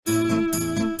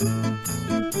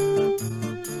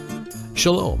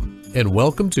Shalom, and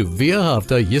welcome to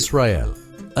V'ahavta Yisrael,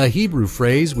 a Hebrew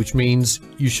phrase which means,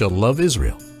 you shall love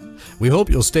Israel. We hope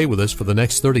you'll stay with us for the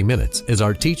next 30 minutes as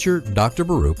our teacher, Dr.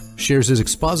 Baruch, shares his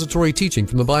expository teaching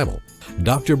from the Bible.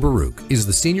 Dr. Baruch is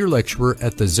the senior lecturer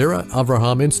at the Zera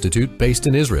Avraham Institute based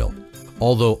in Israel.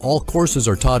 Although all courses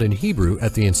are taught in Hebrew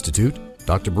at the Institute,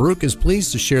 Dr. Baruch is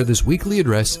pleased to share this weekly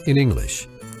address in English.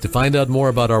 To find out more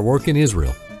about our work in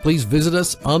Israel, please visit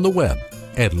us on the web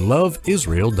at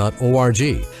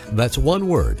loveisrael.org. That's one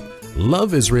word,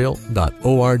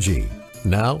 loveisrael.org.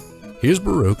 Now, here's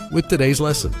Baruch with today's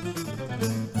lesson.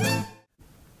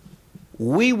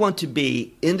 We want to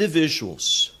be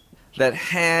individuals that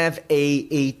have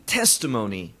a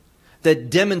testimony that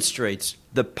demonstrates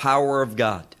the power of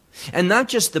God. And not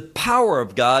just the power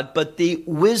of God, but the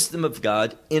wisdom of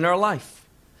God in our life.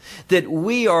 That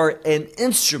we are an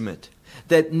instrument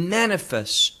that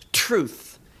manifests truth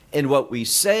in what we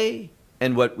say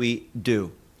and what we do.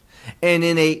 And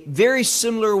in a very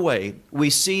similar way, we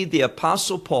see the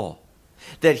Apostle Paul,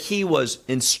 that he was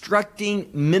instructing,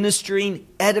 ministering,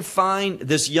 edifying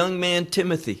this young man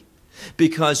Timothy,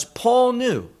 because Paul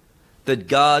knew that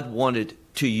God wanted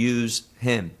to use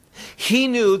him. He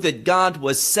knew that God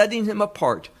was setting him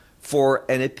apart for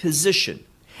a position,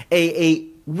 a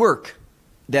work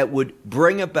that would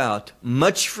bring about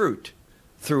much fruit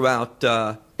throughout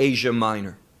Asia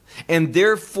Minor. And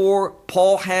therefore,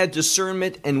 Paul had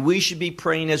discernment, and we should be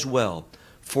praying as well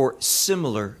for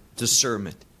similar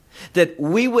discernment. That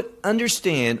we would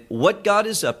understand what God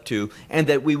is up to, and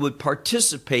that we would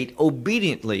participate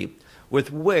obediently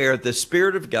with where the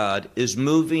Spirit of God is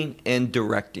moving and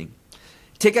directing.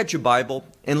 Take out your Bible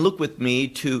and look with me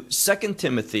to 2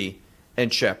 Timothy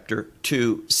and chapter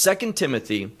 2. 2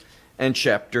 Timothy and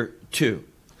chapter 2.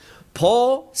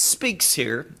 Paul speaks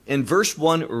here in verse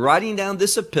 1, writing down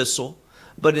this epistle,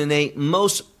 but in a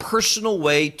most personal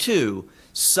way to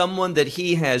someone that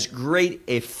he has great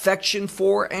affection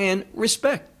for and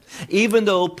respect. Even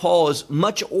though Paul is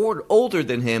much older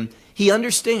than him, he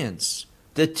understands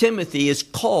that Timothy is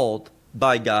called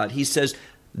by God. He says,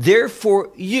 therefore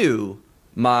you,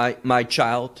 my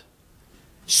child,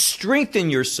 strengthen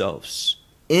yourselves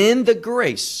in the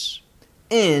grace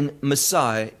in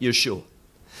Messiah Yeshua.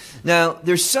 Now,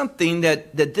 there's something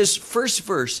that this first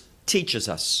verse teaches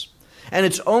us. And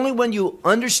it's only when you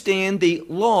understand the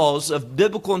laws of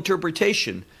biblical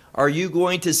interpretation are you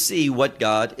going to see what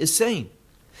God is saying.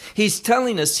 He's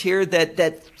telling us here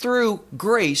that through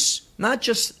grace, not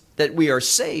just that we are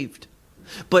saved,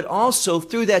 but also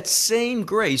through that same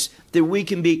grace that we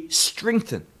can be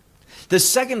strengthened. The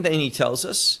second thing he tells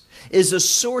us is the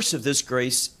source of this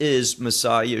grace is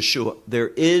Messiah Yeshua. There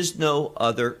is no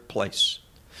other place.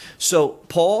 So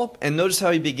Paul, and notice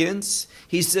how he begins,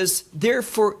 he says,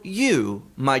 therefore you,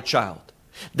 my child.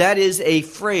 That is a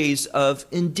phrase of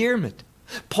endearment.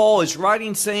 Paul is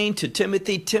writing saying to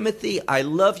Timothy, Timothy, I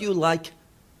love you like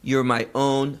you're my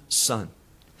own son.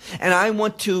 And I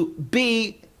want to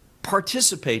be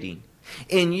participating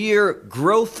in your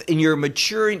growth, in your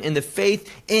maturing in the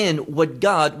faith, in what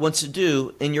God wants to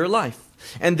do in your life.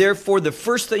 And therefore, the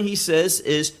first thing he says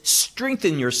is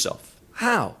strengthen yourself.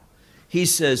 How? He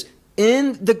says,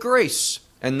 in the grace.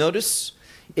 And notice,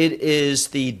 it is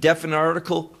the definite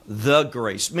article, the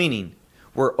grace, meaning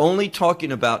we're only talking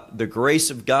about the grace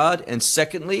of God. And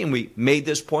secondly, and we made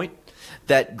this point,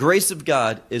 that grace of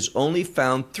God is only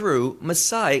found through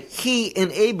Messiah. He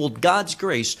enabled God's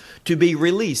grace to be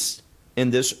released in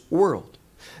this world.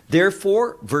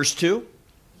 Therefore, verse 2,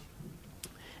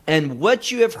 and what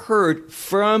you have heard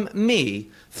from me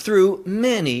through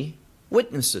many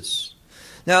witnesses.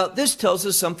 Now, this tells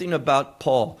us something about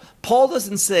Paul. Paul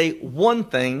doesn't say one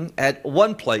thing at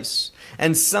one place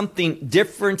and something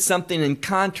different, something in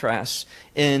contrast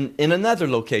in another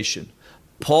location.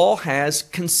 Paul has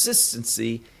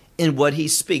consistency in what he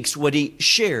speaks, what he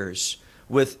shares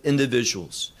with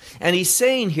individuals. And he's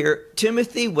saying here,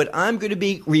 Timothy, what I'm going to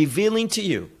be revealing to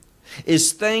you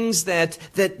is things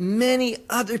that many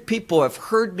other people have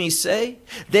heard me say.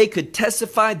 They could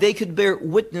testify, they could bear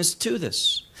witness to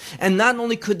this. And not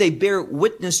only could they bear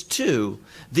witness to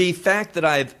the fact that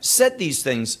I've said these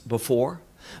things before,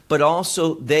 but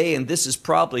also they, and this is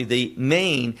probably the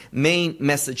main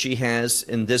message he has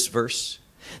in this verse,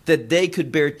 that they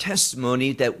could bear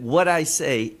testimony that what I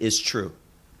say is true.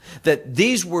 That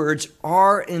these words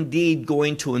are indeed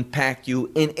going to impact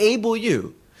you, enable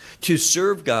you to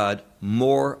serve God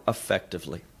more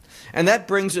effectively. And that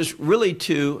brings us really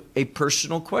to a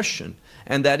personal question,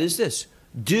 and that is this.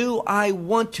 Do I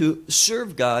want to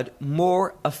serve God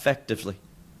more effectively?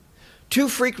 Too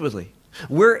frequently,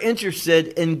 we're interested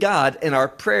in God, and our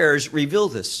prayers reveal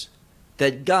this,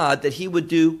 that he would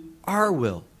do our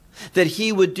will, that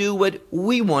he would do what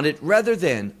we wanted rather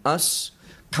than us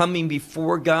coming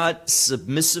before God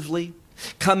submissively,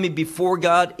 coming before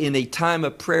God in a time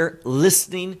of prayer,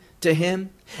 listening to him,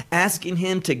 asking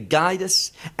him to guide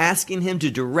us, asking him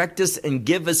to direct us and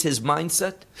give us his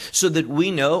mindset so that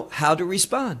we know how to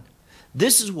respond.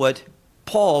 This is what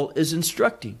Paul is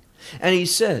instructing. And he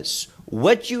says,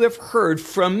 what you have heard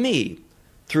from me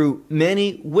through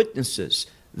many witnesses,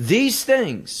 these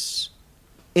things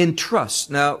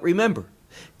entrust. Now remember,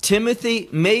 Timothy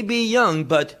may be young,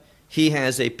 but he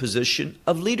has a position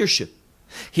of leadership.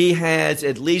 He has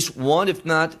at least one, if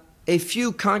not a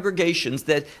few congregations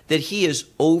that he is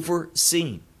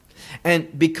overseeing.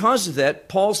 And because of that,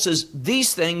 Paul says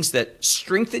these things that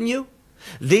strengthen you,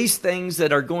 these things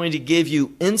that are going to give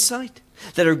you insight,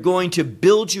 that are going to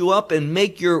build you up and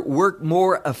make your work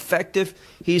more effective,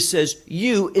 he says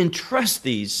you entrust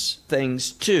these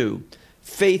things to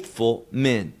faithful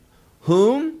men,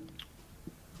 whom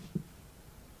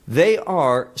they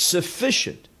are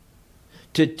sufficient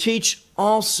to teach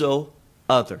also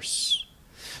others.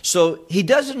 So he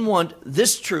doesn't want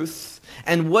this truth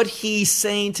and what he's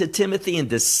saying to Timothy and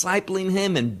discipling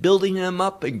him and building him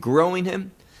up and growing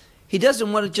him. He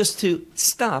doesn't want it just to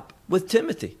stop with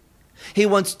Timothy. He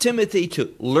wants Timothy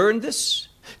to learn this,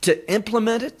 to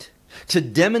implement it, to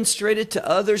demonstrate it to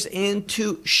others, and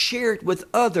to share it with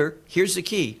other, here's the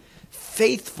key,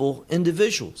 faithful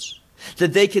individuals.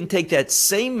 That they can take that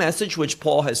same message which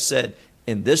Paul has said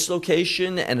in this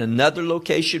location and another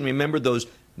location. Remember those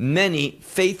many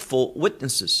faithful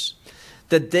witnesses.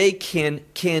 That they can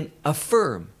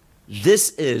affirm this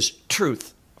is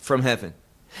truth from heaven.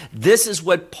 This is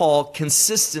what Paul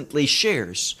consistently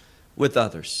shares with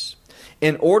others.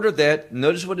 In order that,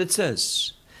 notice what it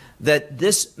says, that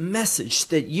this message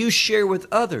that you share with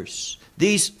others,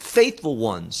 these faithful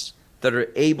ones that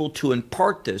are able to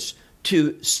impart this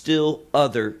to still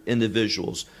other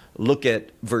individuals. Look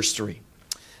at verse 3.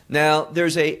 Now,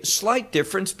 there's a slight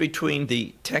difference between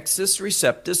the Textus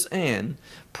Receptus and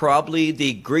probably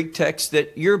the Greek text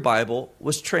that your Bible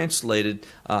was translated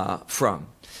from.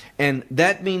 And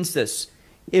that means this.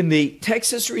 In the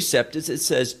Textus Receptus, it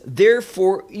says,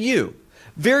 therefore you.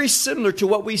 Very similar to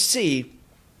what we see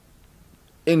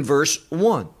in verse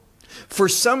 1. For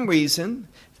some reason,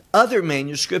 other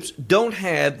manuscripts don't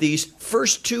have these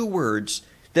first two words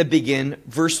that begin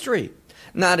verse 3.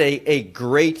 Not a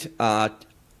great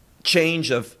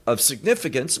change of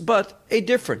significance, but a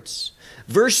difference.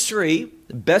 Verse 3,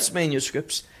 best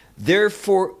manuscripts,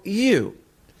 therefore you.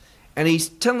 And he's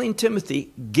telling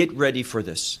Timothy, get ready for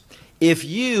this. If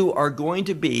you are going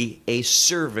to be a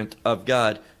servant of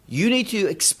God, you need to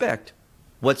expect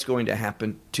what's going to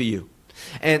happen to you.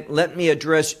 And let me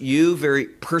address you very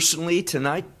personally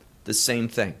tonight, the same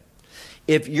thing.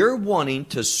 If you're wanting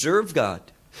to serve God,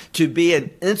 to be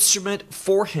an instrument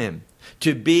for him,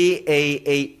 to be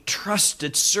a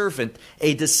trusted servant,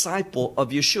 a disciple of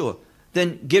Yeshua,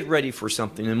 then get ready for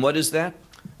something. And what is that?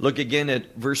 Look again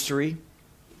at verse 3.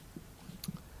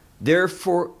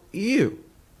 Therefore you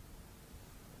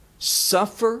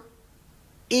suffer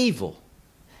evil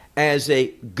as a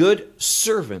good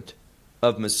servant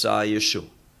of Messiah Yeshua.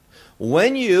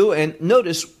 When you, and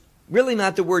notice, really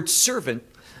not the word servant,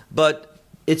 but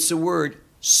it's the word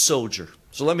soldier.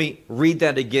 So let me read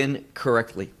that again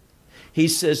correctly. He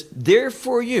says,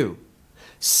 therefore you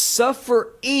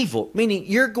suffer evil, meaning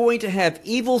you're going to have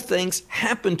evil things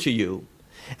happen to you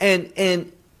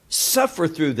and suffer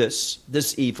through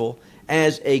this evil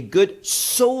as a good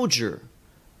soldier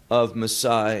of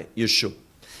Messiah Yeshua.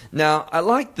 Now, I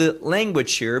like the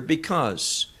language here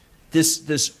because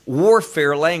this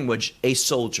warfare language, a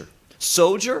soldier.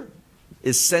 Soldier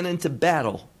is sent into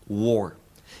battle, war.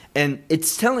 And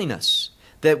it's telling us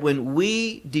that when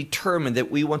we determine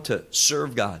that we want to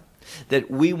serve God,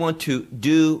 that we want to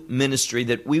do ministry,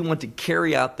 that we want to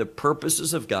carry out the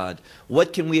purposes of God,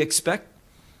 what can we expect?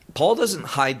 Paul doesn't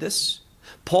hide this.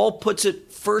 Paul puts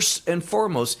it first and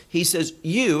foremost. He says,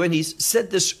 you, and he's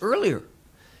said this earlier,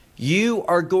 you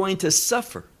are going to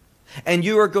suffer. And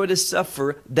you are going to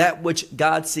suffer that which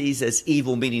God sees as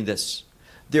evil, meaning this.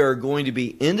 There are going to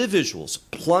be individuals,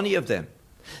 plenty of them,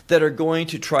 that are going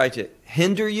to try to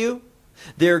hinder you.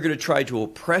 They're going to try to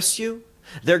oppress you.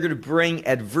 They're going to bring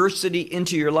adversity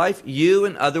into your life. You,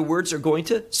 in other words, are going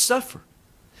to suffer.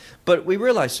 But we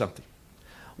realize something.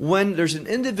 When there's an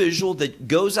individual that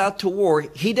goes out to war,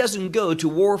 he doesn't go to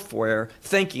warfare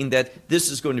thinking that this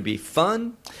is going to be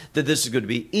fun, that this is going to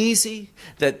be easy,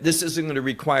 that this isn't going to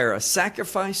require a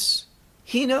sacrifice.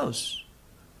 He knows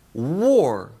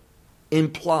war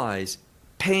implies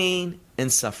pain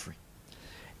and suffering.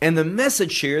 And the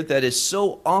message here that is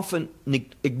so often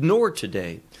ignored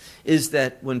today is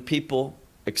that when people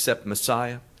accept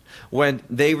Messiah, when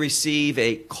they receive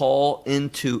a call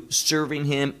into serving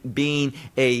him, being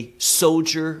a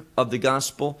soldier of the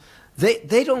gospel,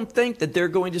 they don't think that they're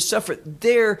going to suffer.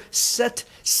 They're set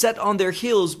on their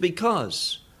heels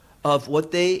because of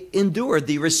what they endure,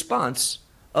 the response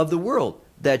of the world.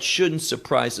 That shouldn't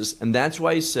surprise us. And that's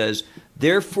why he says,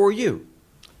 therefore you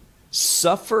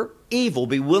suffer evil,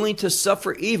 be willing to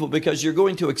suffer evil, because you're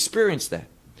going to experience that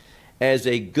as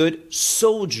a good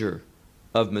soldier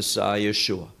of Messiah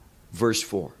Yeshua. Verse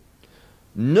 4.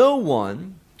 No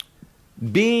one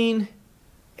being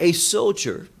a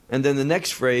soldier, and then the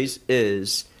next phrase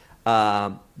is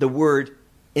the word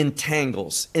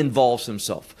entangles, involves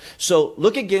himself. So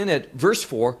look again at verse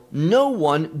 4. No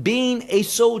one being a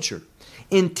soldier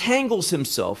entangles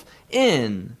himself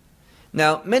in.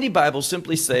 Now, many Bibles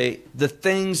simply say the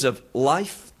things of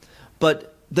life,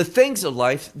 but the things of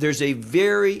life, there's a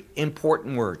very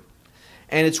important word.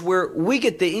 And it's where we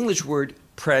get the English word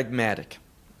pragmatic.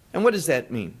 And what does that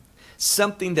mean?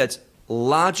 Something that's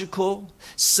logical,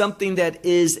 something that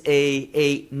is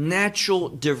a natural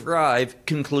derived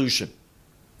conclusion.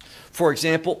 For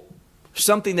example,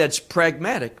 something that's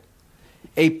pragmatic.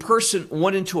 A person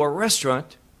went into a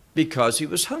restaurant because he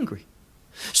was hungry.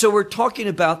 So we're talking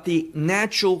about the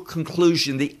natural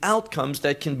conclusion, the outcomes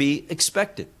that can be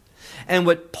expected. And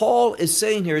what Paul is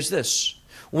saying here is this.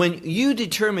 When you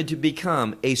determine to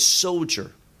become a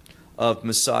soldier of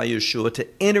Messiah Yeshua, to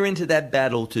enter into that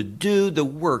battle, to do the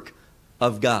work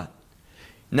of God,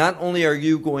 not only are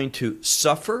you going to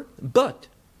suffer, but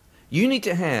you need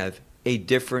to have a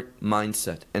different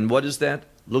mindset. And what is that?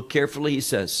 Look carefully, he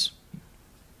says,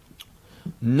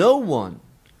 no one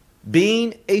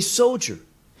being a soldier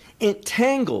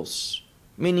entangles,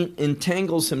 meaning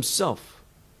entangles himself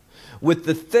with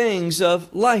the things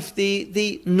of life,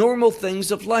 the normal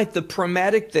things of life, the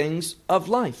pragmatic things of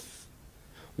life.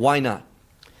 Why not?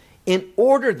 In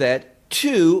order that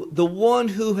to the one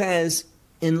who has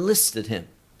enlisted him,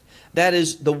 that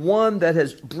is the one that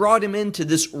has brought him into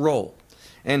this role.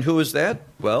 And who is that?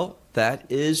 Well, that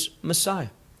is Messiah.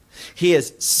 He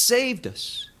has saved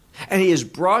us, and he has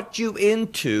brought you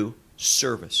into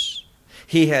service.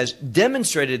 He has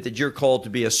demonstrated that you're called to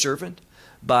be a servant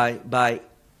by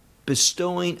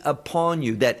bestowing upon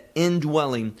you that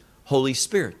indwelling Holy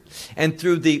Spirit. And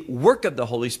through the work of the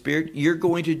Holy Spirit, you're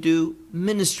going to do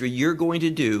ministry. You're going to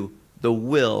do the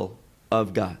will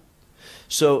of God.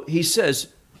 So he says,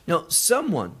 now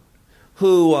someone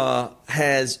who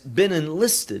has been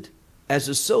enlisted as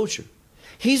a soldier,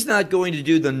 he's not going to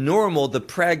do the normal, the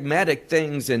pragmatic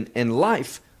things in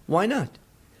life. Why not?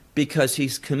 Because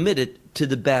he's committed to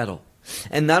the battle.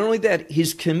 And not only that,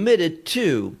 he's committed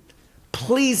to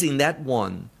pleasing that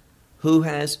one who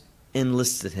has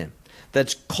enlisted him,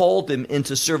 that's called him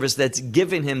into service, that's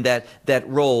given him that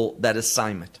role, that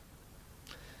assignment.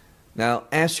 Now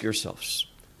ask yourselves,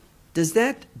 does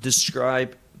that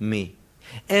describe me?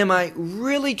 Am I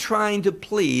really trying to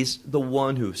please the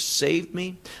one who saved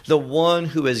me, the one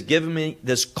who has given me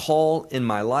this call in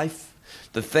my life,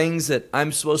 the things that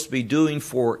I'm supposed to be doing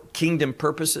for kingdom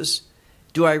purposes?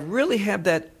 Do I really have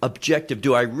that objective?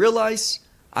 Do I realize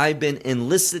I've been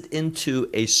enlisted into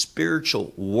a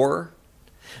spiritual war,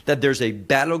 that there's a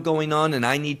battle going on, and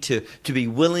I need to be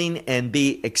willing and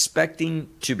be expecting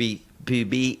to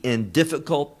be in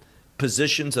difficult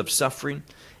positions of suffering?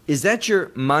 Is that your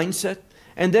mindset?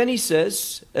 And then he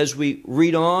says, as we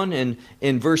read on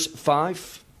in verse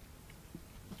 5,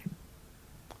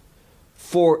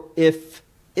 for if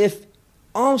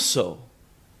also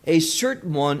a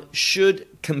certain one should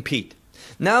compete.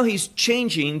 Now he's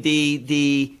changing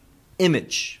the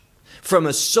image from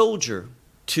a soldier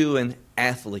to an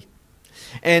athlete.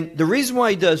 And the reason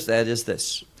why he does that is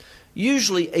this.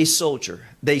 Usually a soldier,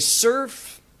 they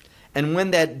serve, and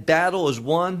when that battle is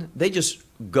won, they just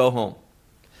go home.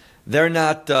 They're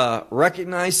not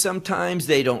recognized sometimes.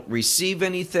 They don't receive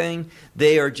anything.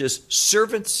 They are just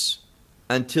servants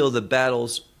until the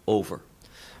battle's over.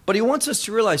 But he wants us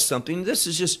to realize something. This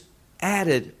is just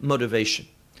added motivation.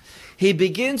 He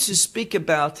begins to speak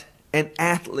about an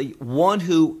athlete, one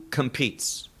who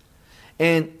competes.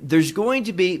 And there's going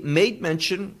to be made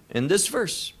mention in this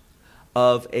verse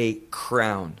of a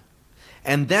crown.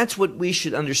 And that's what we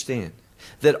should understand.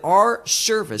 That our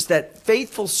service, that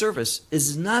faithful service,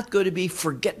 is not going to be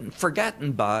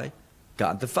forgotten by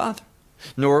God the Father,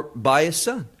 nor by His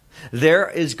Son. There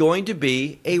is going to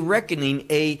be a reckoning,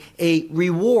 a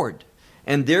reward.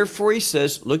 And therefore he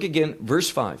says, look again, verse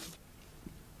 5.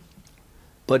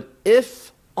 But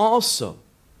if also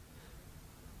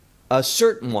a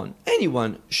certain one,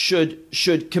 anyone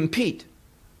should compete.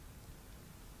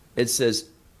 It says,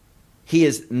 he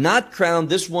is not crowned,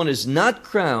 this one is not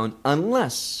crowned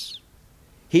unless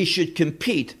he should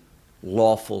compete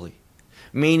lawfully,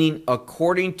 meaning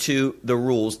according to the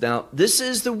rules. Now, this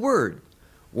is the word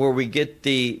where we get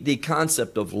the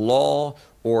concept of law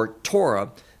or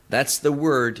Torah. That's the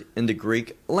word in the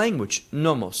Greek language,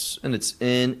 nomos, and it's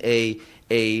in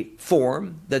a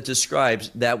form that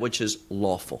describes that which is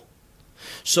lawful.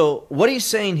 So what he's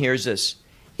saying here is this: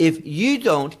 if you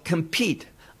don't compete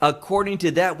according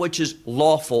to that which is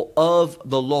lawful of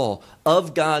the law,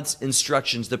 of God's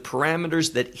instructions, the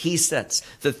parameters that he sets,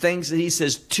 the things that he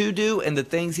says to do and the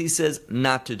things he says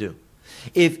not to do,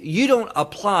 if you don't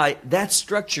apply that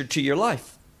structure to your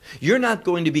life, you're not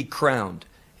going to be crowned.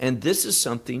 And this is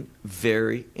something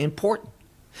very important.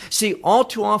 See, all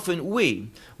too often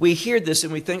we hear this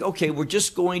and we think, okay, we're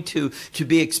just going to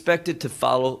be expected to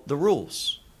follow the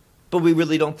rules. But we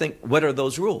really don't think, what are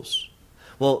those rules?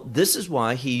 Well, this is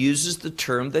why he uses the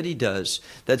term that he does,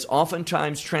 that's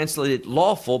oftentimes translated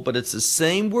lawful, but it's the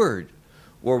same word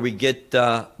where we get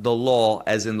the law,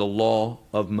 as in the law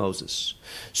of Moses.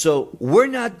 So we're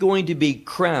not going to be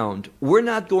crowned, we're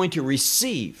not going to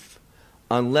receive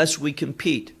unless we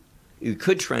compete. You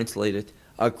could translate it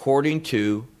according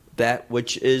to that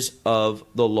which is of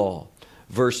the law.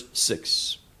 Verse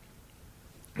 6.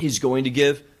 He's going to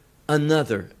give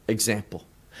another example.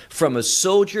 From a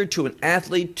soldier to an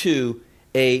athlete to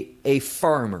a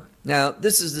farmer. Now,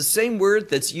 this is the same word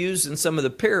that's used in some of the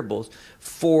parables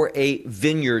for a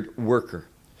vineyard worker.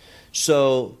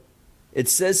 So it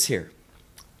says here,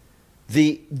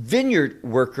 the vineyard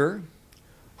worker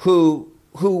who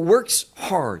works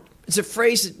hard. It's a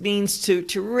phrase that means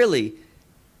to really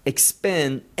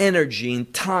expend energy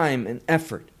and time and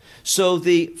effort. So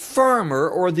the farmer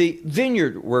or the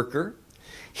vineyard worker,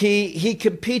 he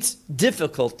competes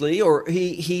difficultly, or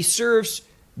he serves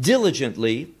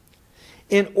diligently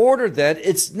in order that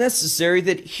it's necessary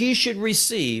that he should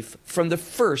receive from the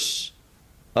first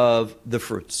of the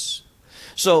fruits.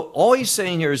 So all he's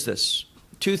saying here is this,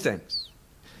 two things.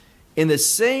 In the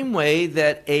same way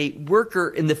that a worker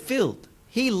in the field,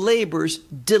 he labors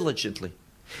diligently.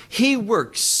 He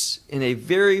works in a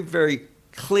very, very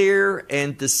clear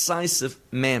and decisive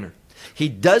manner. He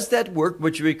does that work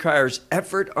which requires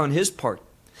effort on his part.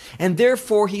 And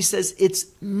therefore, he says it's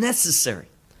necessary.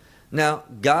 Now,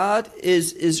 God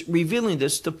is revealing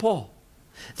this to Paul.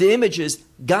 The image is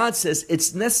God says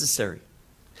it's necessary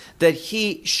that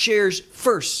he shares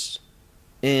first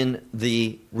in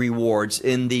the rewards,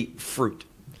 in the fruit.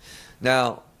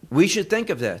 Now, we should think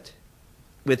of that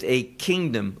with a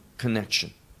kingdom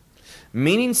connection.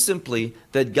 Meaning simply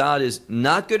that God is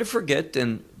not going to forget,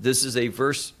 and this is a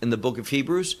verse in the book of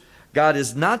Hebrews, God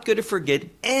is not going to forget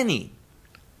any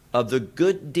of the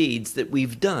good deeds that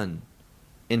we've done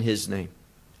in his name.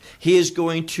 He is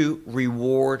going to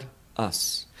reward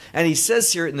us. And he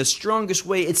says here in the strongest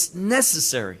way, it's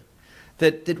necessary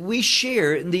that we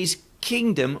share in these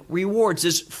kingdom rewards,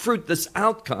 this fruit, this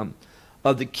outcome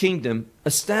of the kingdom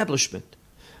establishment.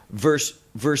 Verse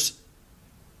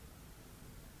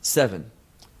 7,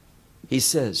 he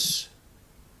says,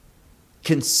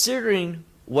 considering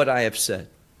what I have said.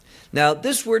 Now,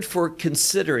 this word for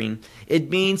considering, it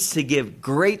means to give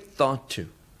great thought to.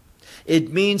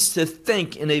 It means to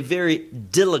think in a very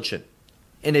diligent,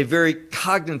 in a very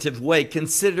cognitive way,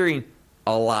 considering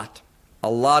a lot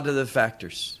of the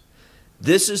factors.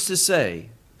 This is to say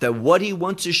that what he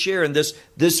wants to share in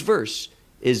this verse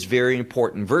is very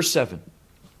important. Verse 7,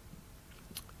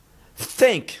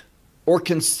 think or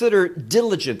consider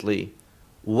diligently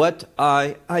what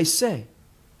I say,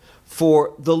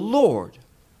 for the Lord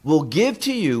will give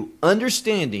to you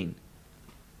understanding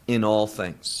in all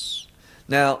things.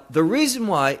 Now, the reason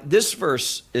why this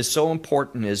verse is so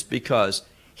important is because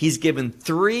he's given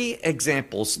 3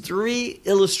 examples, 3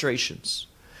 illustrations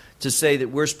to say that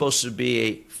we're supposed to be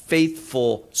a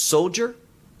faithful soldier,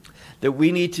 that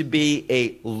we need to be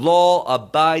a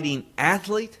law-abiding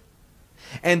athlete,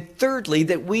 and thirdly,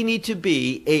 that we need to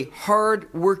be a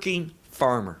hard-working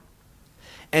farmer.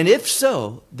 And if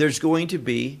so, there's going to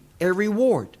be a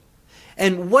reward.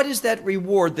 And what is that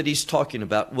reward that he's talking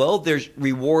about? Well, there's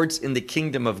rewards in the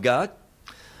kingdom of God.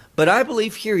 But I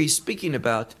believe here he's speaking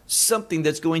about something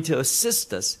that's going to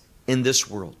assist us in this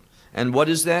world. And what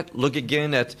is that? Look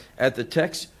again at the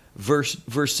text, verse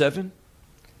 7.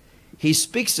 He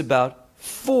speaks about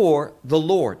for the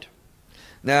Lord.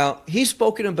 Now, he's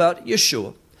spoken about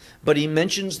Yeshua, but he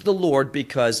mentions the Lord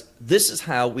because this is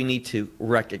how we need to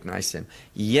recognize him.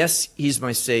 Yes, he's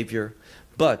my Savior,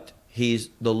 but he's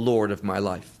the Lord of my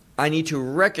life. I need to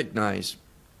recognize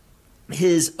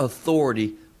his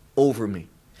authority over me.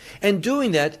 And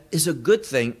doing that is a good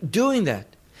thing. Doing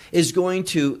that is going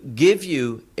to give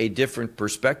you a different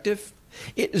perspective.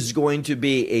 It is going to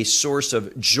be a source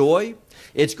of joy.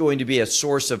 It's going to be a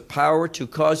source of power to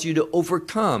cause you to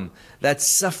overcome that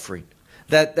suffering,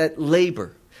 that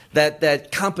labor,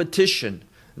 that competition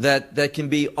that can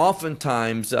be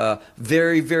oftentimes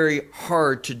very, very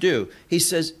hard to do. He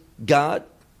says, God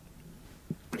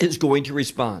is going to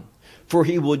respond. For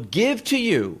he will give to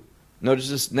you, notice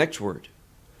this next word,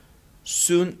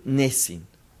 sunnesin,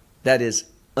 that is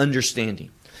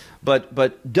understanding.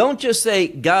 But don't just say,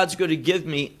 God's going to give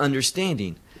me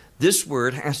understanding. This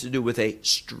word has to do with a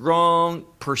strong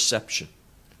perception.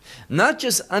 Not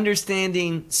just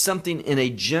understanding something in a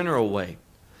general way,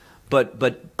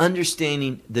 but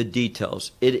understanding the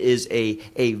details. It is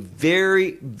a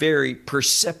very, very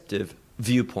perceptive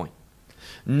viewpoint.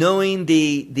 Knowing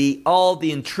all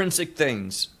the intrinsic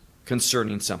things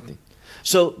concerning something.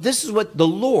 So this is what the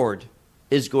Lord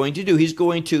is going to do. He's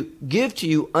going to give to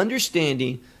you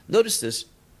understanding, notice this,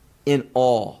 in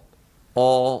all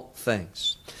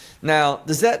things. Now,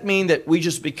 does that mean that we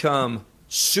just become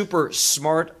super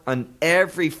smart on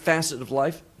every facet of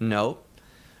life? No.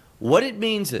 What it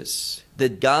means is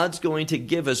that God's going to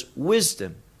give us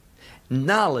wisdom,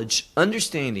 knowledge,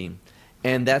 understanding,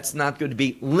 and that's not going to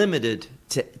be limited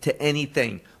to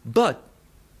anything. But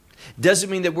doesn't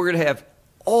mean that we're going to have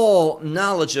all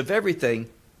knowledge of everything.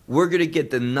 We're going to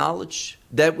get the knowledge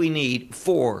that we need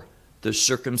for the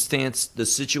circumstance, the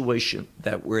situation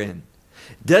that we're in.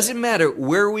 Doesn't matter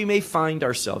where we may find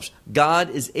ourselves. God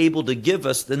is able to give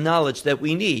us the knowledge that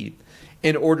we need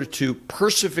in order to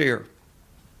persevere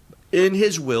in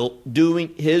his will,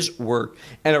 doing his work,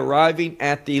 and arriving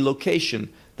at the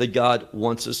location that God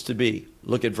wants us to be.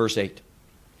 Look at verse 8.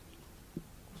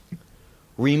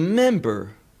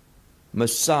 Remember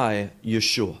Messiah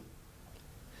Yeshua.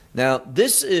 Now,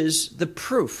 this is the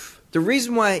proof. The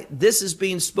reason why this is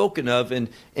being spoken of in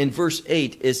verse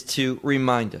 8 is to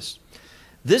remind us.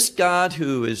 This God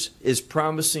who is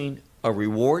promising a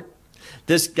reward,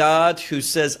 this God who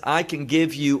says, I can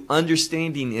give you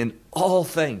understanding in all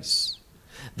things,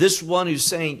 this one who's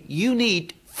saying, you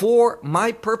need, for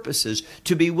my purposes,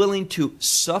 to be willing to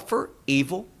suffer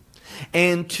evil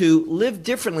and to live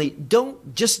differently.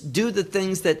 Don't just do the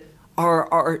things that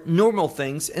are normal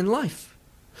things in life.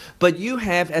 But you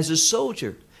have, as a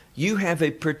soldier, you have a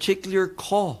particular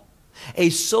call. A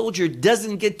soldier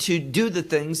doesn't get to do the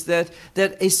things that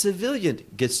a civilian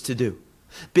gets to do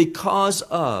because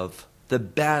of the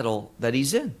battle that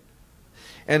he's in.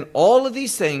 And all of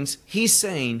these things, he's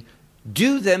saying,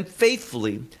 do them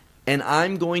faithfully, and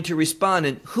I'm going to respond.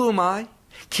 And who am I?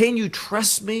 Can you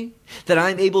trust me that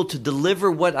I'm able to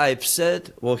deliver what I've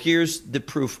said? Well, here's the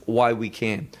proof why we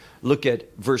can. Look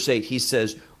at verse 8. He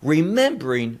says,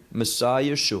 remembering Messiah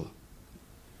Yeshua,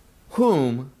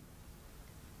 whom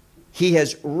he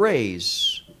has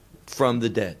raised from the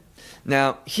dead.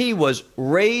 Now, he was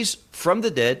raised from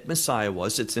the dead, Messiah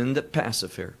was. It's in the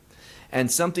passive here.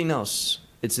 And something else,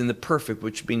 it's in the perfect,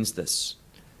 which means this.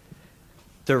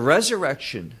 The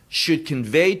resurrection should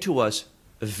convey to us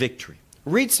victory.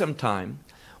 Read sometime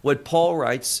what Paul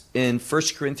writes in 1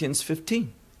 Corinthians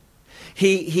 15.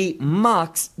 He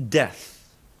mocks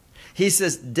death. He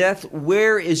says, death,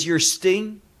 where is your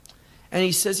sting? And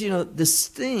he says, the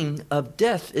sting of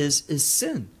death is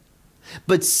sin.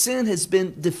 But sin has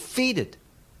been defeated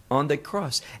on the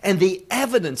cross. And the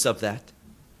evidence of that,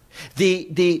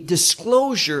 the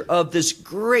disclosure of this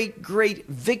great, great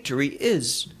victory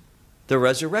is the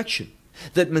resurrection.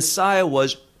 That Messiah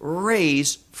was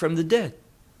raised from the dead.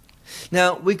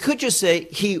 Now, we could just say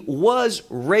he was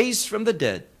raised from the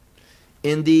dead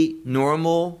in the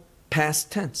normal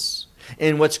past tense,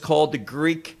 in what's called the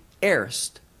Greek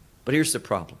aorist. But here's the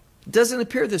problem. It doesn't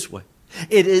appear this way.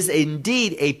 It is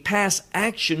indeed a past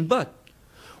action, but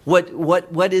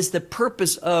what is the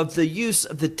purpose of the use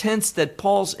of the tense that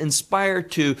Paul's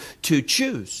inspired to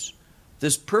choose?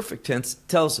 This perfect tense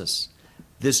tells us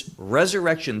this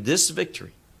resurrection, this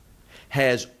victory,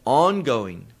 has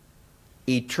ongoing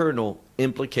eternal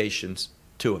implications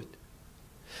to it.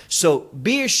 So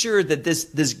be assured that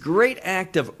this great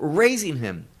act of raising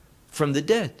him from the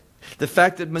dead, the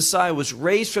fact that Messiah was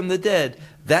raised from the dead,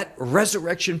 that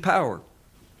resurrection power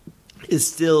is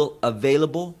still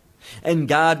available, and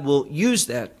God will use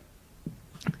that.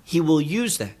 He will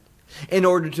use that in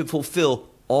order to fulfill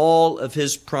all of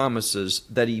his promises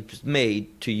that he's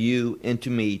made to you and to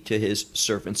me, to his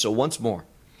servants. So once more,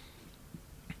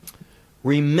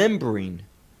 remembering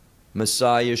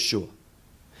Messiah Yeshua,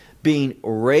 being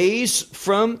raised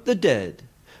from the dead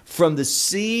from the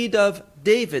seed of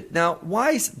David. Now,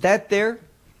 why is that there?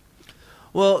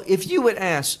 Well, if you would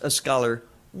ask a scholar,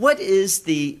 what is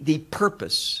the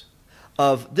purpose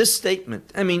of this statement?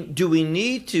 I mean, do we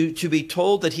need to be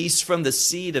told that he's from the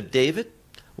seed of David?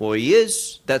 Well, he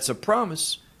is. That's a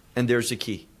promise. And there's a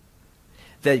key.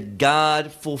 That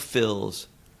God fulfills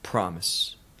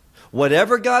promise.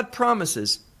 Whatever God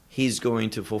promises, he's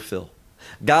going to fulfill.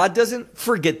 God doesn't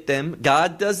forget them.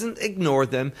 God doesn't ignore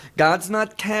them. God's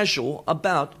not casual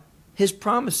about his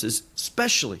promises,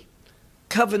 especially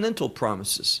covenantal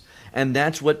promises. And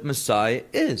that's what Messiah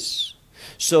is.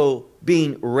 So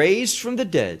being raised from the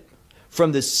dead,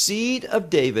 from the seed of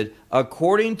David,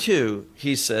 according to,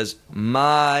 he says,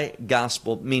 my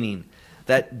gospel, meaning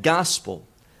that gospel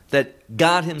that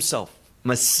God himself,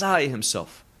 Messiah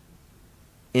himself,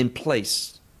 in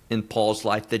place in Paul's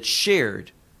life, that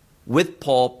shared with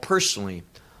Paul personally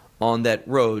on that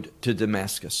road to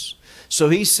Damascus. So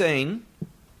he's saying,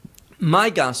 my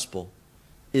gospel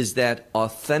is that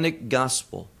authentic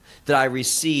gospel that I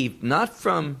received not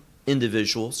from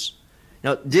individuals.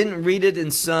 Now, didn't read it in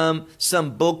some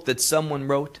book that someone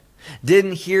wrote.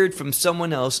 Didn't hear it from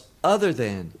someone else, other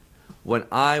than when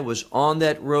I was on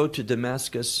that road to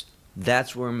Damascus.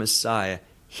 That's where Messiah,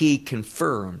 he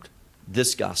confirmed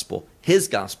this gospel, his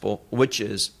gospel, which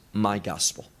is my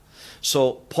gospel.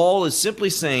 So Paul is simply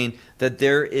saying that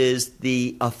there is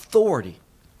the authority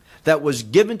that was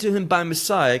given to him by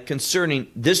Messiah concerning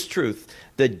this truth,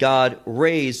 that God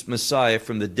raised Messiah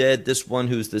from the dead, this one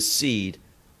who's the seed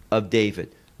of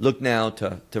David. Look now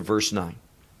to verse 9.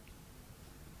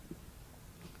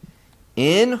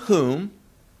 In whom,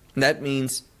 that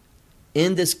means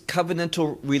in this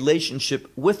covenantal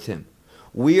relationship with him,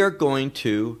 we are going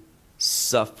to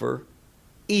suffer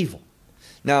evil.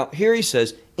 Now, here he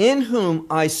says, in whom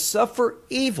I suffer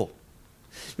evil.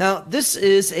 Now, this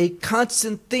is a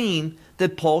constant theme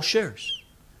that Paul shares.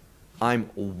 I'm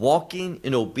walking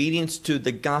in obedience to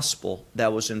the gospel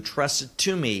that was entrusted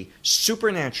to me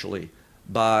supernaturally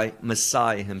by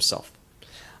Messiah himself.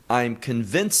 I'm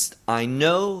convinced, I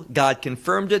know, God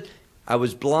confirmed it. I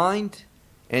was blind,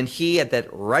 and he at that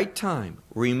right time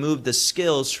removed the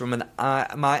scales from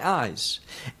my eyes.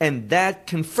 And that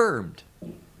confirmed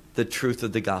the truth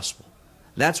of the gospel.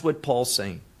 That's what Paul's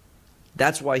saying.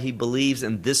 That's why he believes,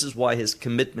 and this is why his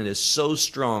commitment is so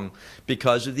strong,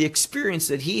 because of the experience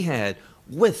that he had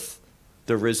with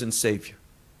the risen Savior.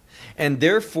 And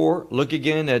therefore, look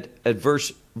again at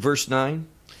verse 9.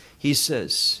 He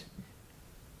says,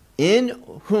 in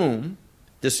whom,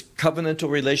 this covenantal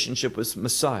relationship with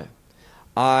Messiah,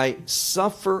 I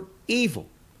suffer evil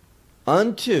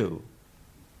unto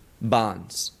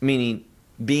bonds, meaning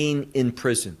being in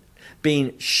prison,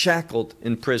 being shackled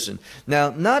in prison. Now,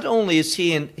 not only is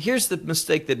he in, here's the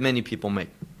mistake that many people make.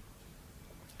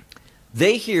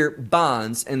 They hear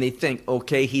bonds and they think,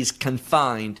 okay, he's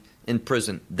confined in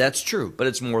prison. That's true, but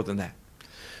it's more than that.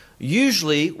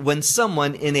 Usually, when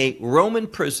someone in a Roman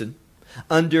prison,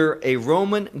 under a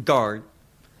Roman guard,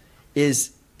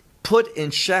 is put in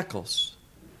shackles,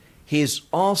 he is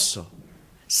also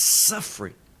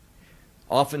suffering,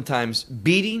 oftentimes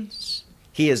beatings.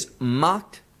 He is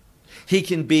mocked. He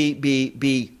can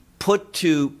be put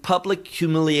to public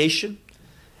humiliation.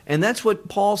 And that's what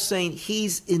Paul's saying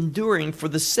he's enduring for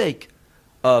the sake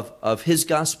of his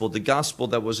gospel, the gospel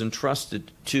that was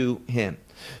entrusted to him.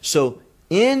 So,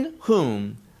 in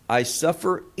whom I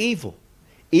suffer evil,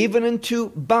 even into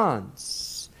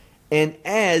bonds, and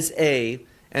as a,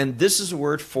 and this is a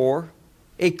word for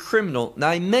a criminal. Now,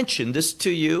 I mentioned this to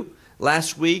you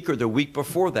last week or the week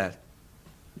before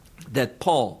that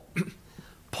Paul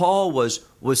was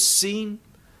seen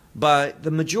by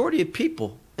the majority of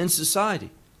people in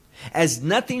society as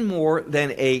nothing more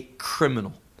than a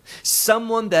criminal,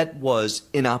 someone that was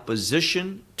in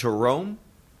opposition to Rome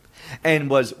and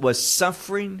was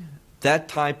suffering that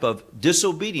type of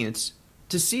disobedience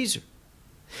to Caesar.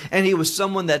 And he was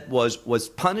someone that was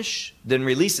punished, then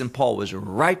released, and Paul was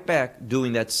right back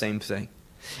doing that same thing.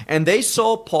 And they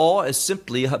saw Paul as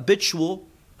simply a habitual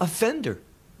offender,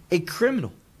 a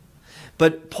criminal.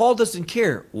 But Paul doesn't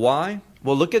care. Why?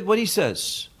 Well, look at what he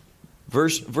says.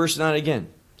 Verse 9 again.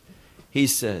 He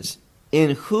says,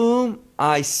 in whom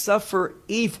I suffer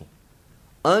evil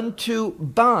unto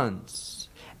bonds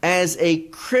as a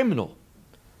criminal,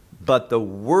 but the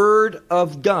word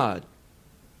of God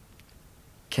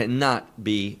cannot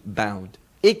be bound.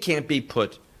 It can't be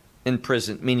put in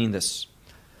prison, meaning this.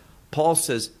 Paul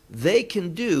says, they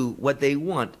can do what they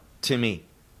want to me.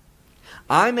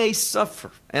 I may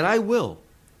suffer, and I will,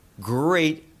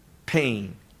 great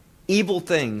pain, evil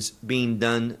things being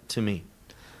done to me.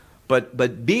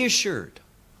 But be assured,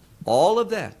 all of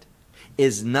that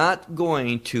is not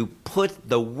going to put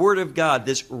the Word of God,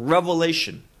 this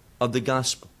revelation of the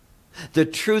gospel, the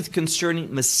truth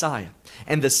concerning Messiah,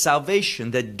 and the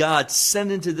salvation that God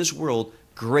sent into this world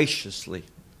graciously.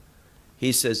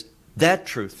 He says that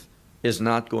truth is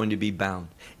not going to be bound.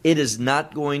 It is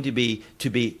not going to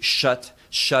be shut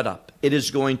up. It is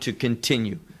going to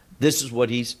continue. This is what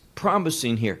he's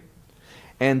promising here.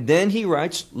 And then he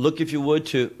writes, look if you would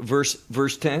to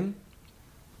verse 10.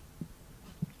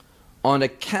 On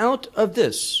account of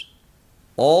this,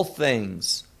 all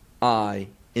things I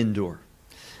endure.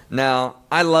 Now,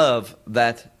 I love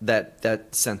that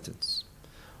sentence.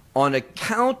 On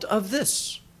account of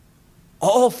this,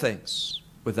 all things,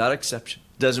 without exception,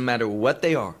 doesn't matter what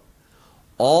they are,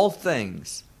 all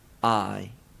things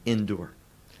I endure.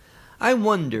 I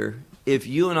wonder if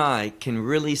you and I can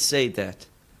really say that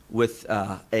with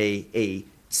a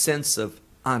sense of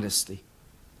honesty.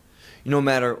 No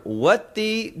matter what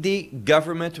the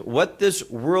government, what this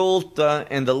world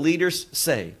and the leaders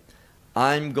say,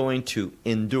 I'm going to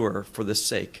endure for the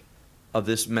sake of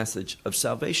this message of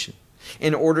salvation,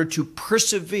 in order to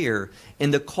persevere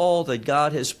in the call that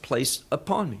God has placed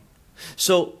upon me.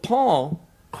 So Paul,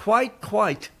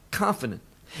 quite confident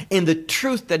in the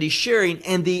truth that he's sharing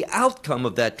and the outcome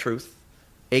of that truth,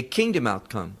 a kingdom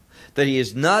outcome, that he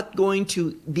is not going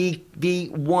to be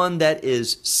one that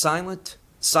is silent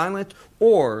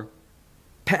or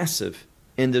passive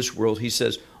in this world. He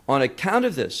says, on account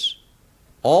of this,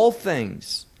 all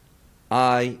things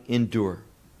I endure.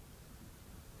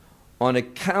 On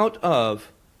account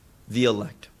of the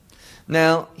elect.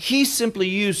 Now, he's simply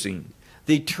using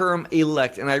the term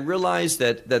elect, and I realize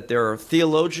that there are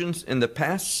theologians in the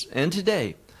past and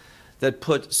today that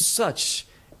put such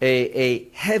a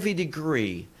heavy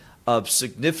degree of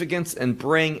significance and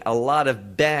bring a lot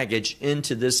of baggage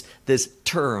into this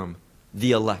term,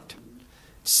 the elect.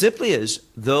 Simply is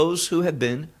those who have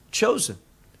been chosen.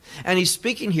 And he's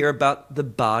speaking here about the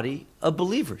body of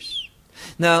believers.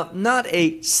 Now, not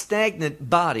a stagnant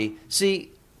body.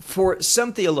 See, for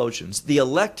some theologians, the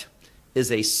elect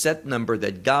is a set number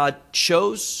that God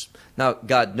chose. Now,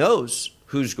 God knows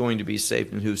who's going to be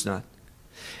saved and who's not.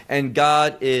 And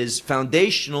God is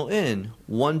foundational in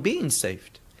one being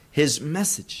saved. His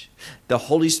message, the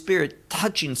Holy Spirit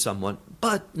touching someone.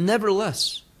 But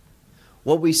nevertheless,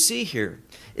 what we see here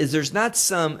is there's not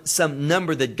some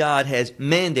number that God has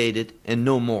mandated and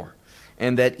no more,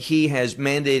 and that he has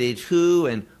mandated who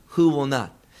and who will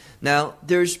not. Now,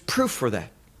 there's proof for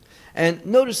that. And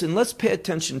notice, and let's pay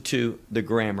attention to the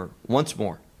grammar once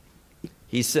more.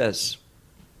 He says,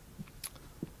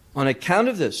 on account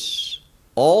of this,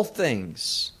 all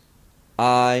things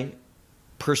I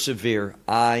persevere,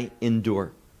 I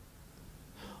endure.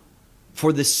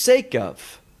 For the sake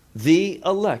of the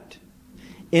elect,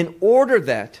 in order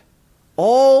that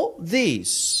all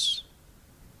these,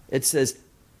 it says,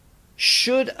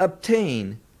 should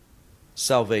obtain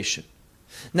salvation.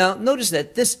 Now, notice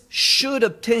that this should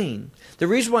obtain. The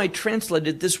reason why I translated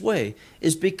it this way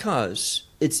is because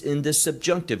it's in the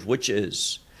subjunctive, which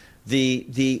is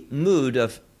the mood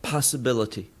of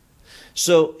possibility.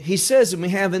 So he says, and we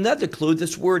have another clue,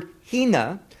 this word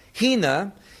hina.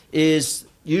 Hina is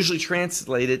usually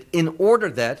translated in order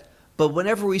that, but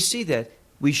whenever we see that,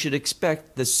 we should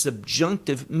expect the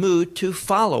subjunctive mood to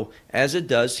follow, as it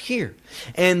does here.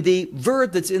 And the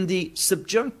verb that's in the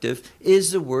subjunctive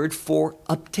is the word for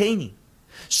obtaining.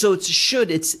 So it's should,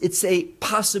 it's a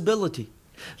possibility.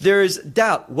 There is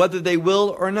doubt whether they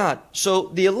will or not.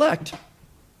 So the elect,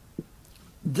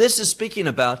 this is speaking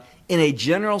about, in a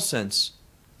general sense,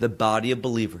 the body of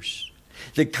believers,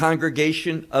 the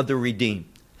congregation of the redeemed.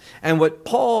 And what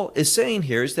Paul is saying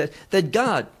here is that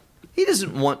God, he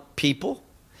doesn't want people.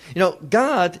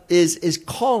 God is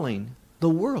calling the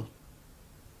world.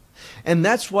 And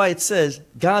that's why it says,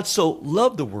 God so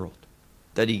loved the world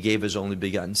that he gave his only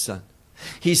begotten Son.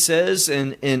 He says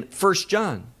in 1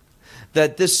 John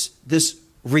that this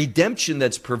redemption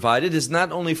that's provided is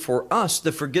not only for us,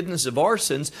 the forgiveness of our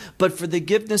sins, but for the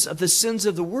forgiveness of the sins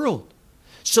of the world.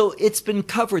 So it's been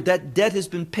covered. That debt has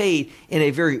been paid in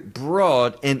a very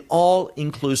broad and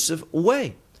all-inclusive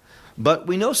way. But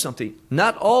we know something.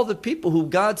 Not all the people who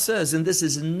God says, and this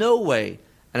is in no way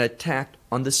an attack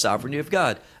on the sovereignty of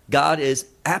God. God is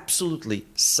absolutely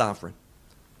sovereign.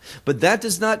 But that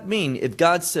does not mean if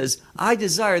God says, I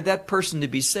desire that person to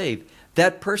be saved,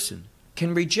 that person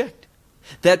can reject.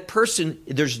 That person,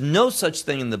 there's no such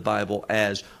thing in the Bible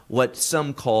as what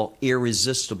some call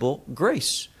irresistible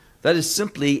grace. That is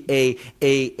simply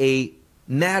a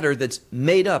matter that's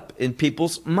made up in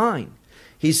people's mind.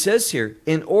 He says here,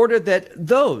 in order that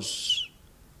those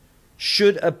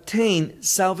should obtain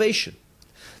salvation.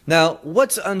 Now,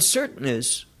 what's uncertain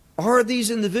is, are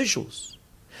these individuals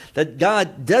that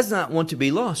God does not want to be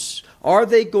lost, are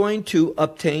they going to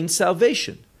obtain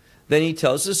salvation? Then he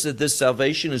tells us that this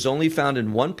salvation is only found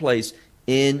in one place,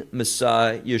 in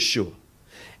Messiah Yeshua.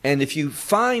 And if you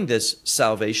find this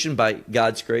salvation by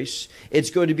God's grace, it's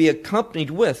going to be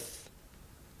accompanied with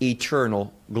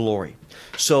eternal glory.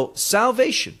 So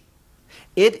salvation,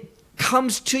 it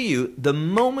comes to you the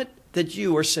moment that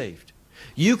you are saved.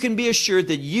 You can be assured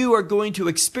that you are going to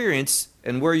experience,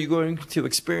 and where are you going to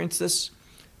experience this?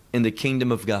 In the kingdom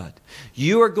of God.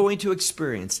 You are going to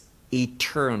experience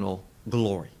eternal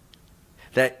glory.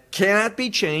 That cannot be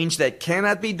changed, that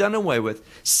cannot be done away with.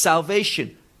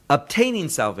 Salvation, obtaining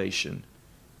salvation,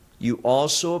 you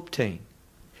also obtain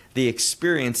the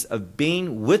experience of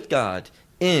being with God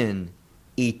in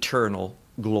eternal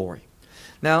glory.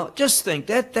 Now, just think,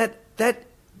 that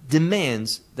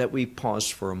demands that we pause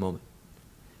for a moment.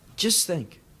 Just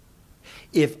think,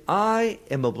 if I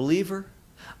am a believer,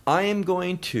 I am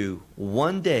going to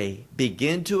one day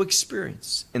begin to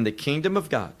experience in the kingdom of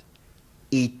God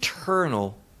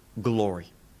eternal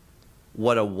glory.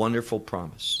 What a wonderful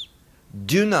promise.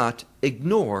 Do not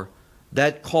ignore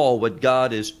that call, what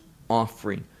God is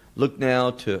offering. Look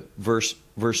now to verse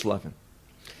 11.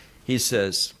 He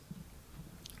says,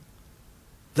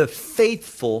 the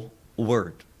faithful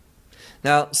word.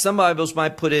 Now, some Bibles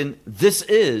might put in, this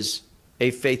is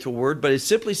a faithful word, but it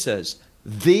simply says,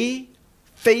 the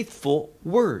faithful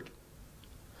word.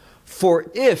 For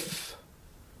if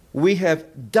we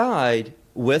have died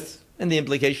with, and the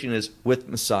implication is with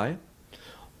Messiah,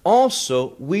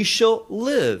 also we shall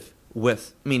live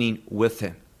with, meaning with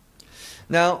him.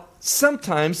 Now,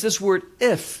 sometimes this word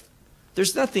if,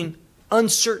 there's nothing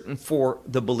uncertain for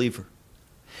the believer.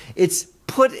 It's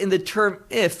put in the term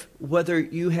if, whether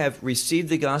you have received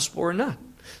the gospel or not.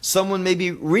 Someone may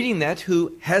be reading that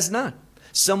who has not.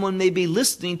 Someone may be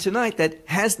listening tonight that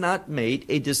has not made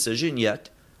a decision yet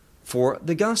for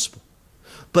the gospel.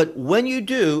 But when you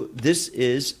do, this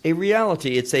is a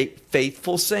reality. It's a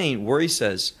faithful saying where he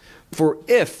says, for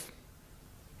if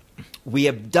we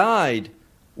have died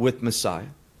with Messiah,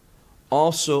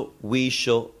 also we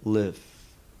shall live.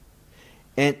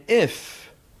 And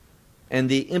if, and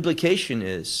the implication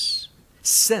is,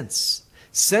 since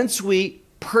we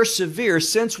persevere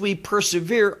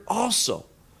also,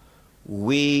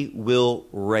 we will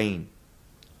reign.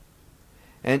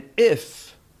 And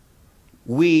if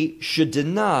we should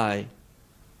deny,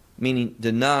 meaning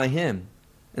deny him,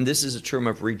 and this is a term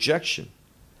of rejection,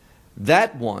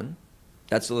 that one,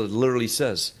 that's what it literally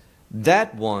says,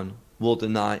 that one will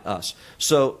deny us.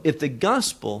 So if the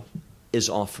gospel is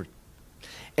offered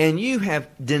and you have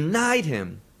denied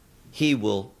him, he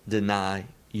will deny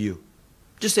you.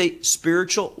 Just a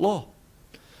spiritual law.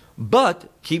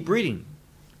 But keep reading.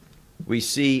 We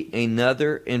see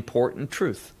another important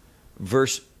truth.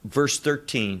 Verse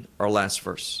 13, our last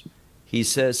verse. He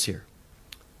says here,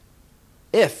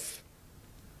 if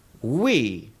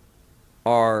we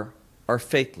are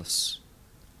faithless,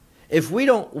 if we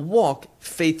don't walk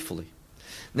faithfully.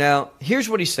 Now, here's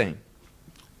what he's saying.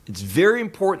 It's very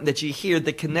important that you hear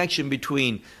the connection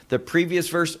between the previous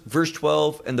verse, verse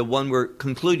 12, and the one we're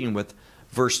concluding with,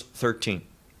 verse 13.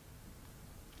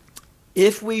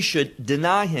 If we should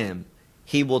deny him,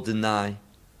 he will deny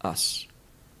us.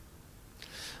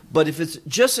 But if it's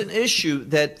just an issue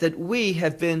that we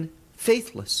have been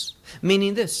faithless,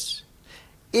 meaning this,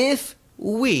 if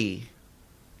we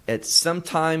at some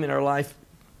time in our life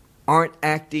aren't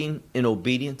acting in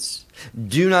obedience,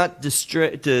 do not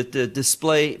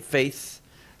display faith,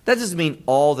 that doesn't mean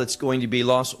all that's going to be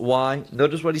lost. Why?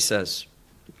 Notice what he says.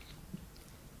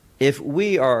 If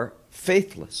we are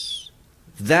faithless,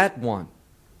 that one,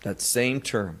 that same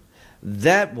term,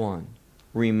 that one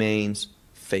remains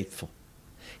faithful.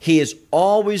 He is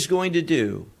always going to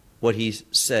do what he's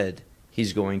said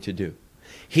he's going to do.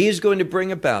 He is going to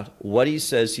bring about what he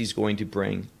says he's going to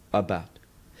bring about.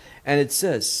 And it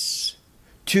says,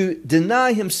 to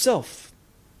deny himself,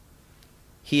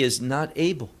 he is not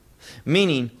able.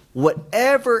 Meaning,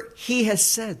 whatever he has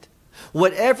said,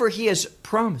 whatever he has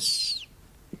promised,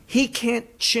 he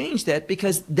can't change that,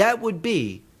 because that would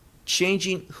be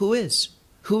changing who he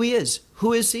is.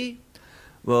 Who is he?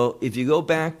 Well, if you go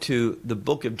back to the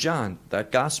book of John,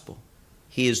 that gospel,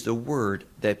 he is the Word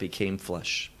that became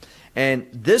flesh. And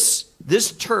this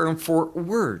term for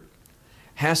word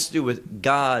has to do with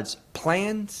God's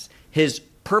plans, his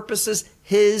purposes,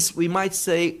 his, we might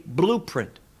say,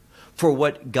 blueprint for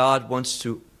what God wants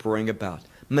to bring about.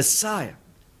 Messiah,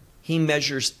 he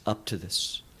measures up to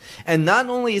this. And not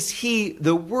only is he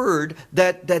the word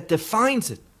that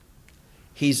defines it,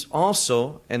 he's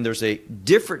also, and there's a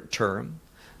different term,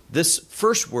 this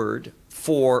first word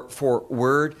for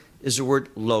word is the word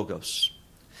logos.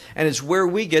 And it's where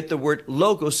we get the word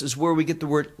logos, is where we get the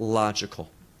word logical.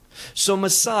 So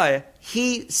Messiah,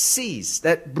 he sees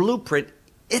that blueprint,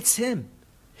 it's him.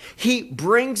 He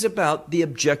brings about the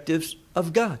objectives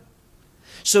of God.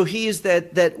 So he is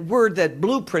that word, that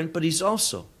blueprint, but he's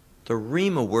also the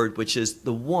Rhema word, which is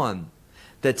the one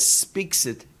that speaks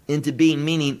it into being,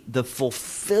 meaning the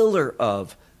fulfiller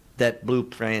of that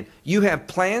blueprint. You have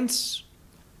plans,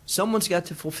 someone's got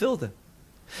to fulfill them.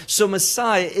 So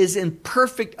Messiah is in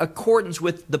perfect accordance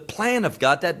with the plan of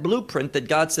God, that blueprint that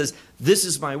God says, this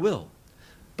is my will.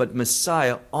 But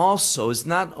Messiah also is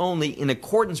not only in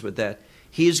accordance with that,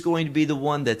 he is going to be the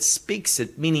one that speaks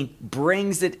it, meaning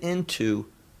brings it into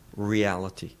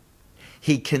reality.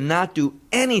 He cannot do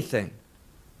anything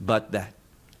but that.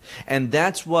 And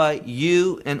that's why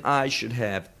you and I should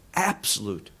have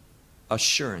absolute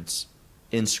assurance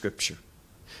in Scripture,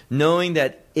 knowing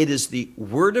that it is the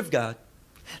Word of God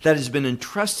that has been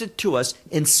entrusted to us,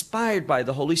 inspired by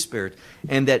the Holy Spirit,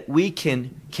 and that we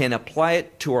can apply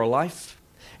it to our life,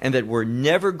 and that we're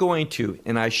never going to,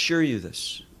 and I assure you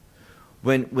this,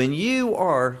 when you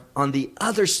are on the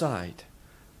other side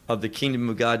of the kingdom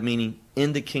of God, meaning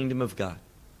in the kingdom of God,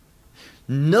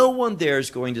 no one there is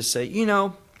going to say, you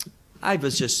know, I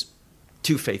was just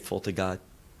too faithful to God.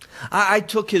 I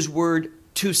took his word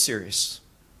too serious.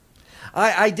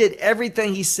 I did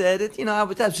everything he said. And, you know,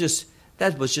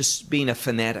 that was just being a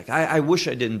fanatic. I wish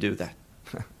I didn't do that.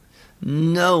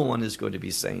 No one is going to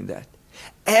be saying that.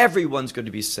 Everyone's going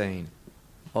to be saying,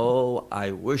 oh,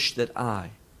 I wish that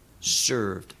I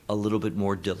served a little bit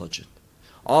more diligent.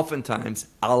 Oftentimes,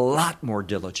 a lot more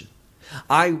diligent.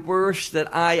 I wish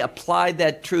that I applied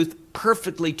that truth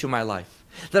perfectly to my life,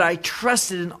 that I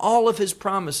trusted in all of his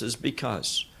promises,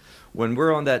 because when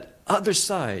we're on that other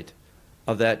side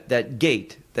of that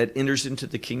gate that enters into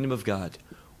the kingdom of God,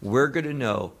 we're going to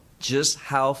know just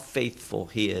how faithful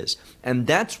he is. And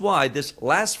that's why this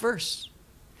last verse,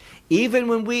 even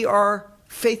when we are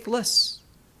faithless,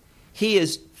 he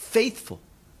is faithful.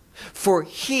 For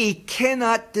he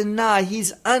cannot deny,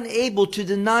 he's unable to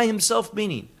deny himself,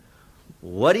 meaning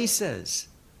what he says,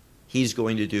 he's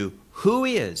going to do. Who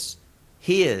he is,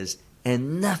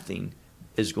 and nothing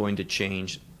is going to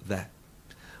change that.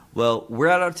 Well, we're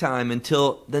out of time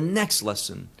until the next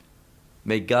lesson.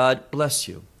 May God bless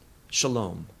you.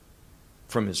 Shalom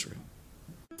from Israel.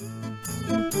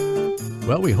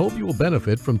 Well, we hope you will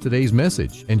benefit from today's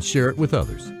message and share it with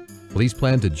others. Please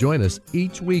plan to join us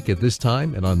each week at this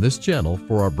time and on this channel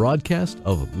for our broadcast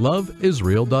of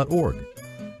loveisrael.org.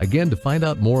 Again, to find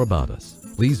out more about us,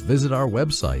 please visit our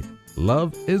website,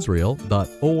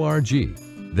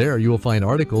 loveisrael.org. There you will find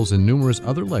articles and numerous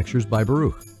other lectures by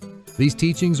Baruch. These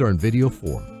teachings are in video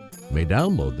form. You may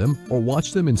download them or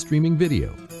watch them in streaming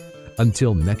video.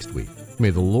 Until next week, may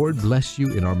the Lord bless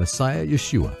you in our Messiah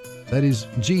Yeshua, that is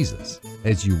Jesus,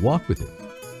 as you walk with him.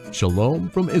 Shalom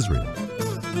from Israel.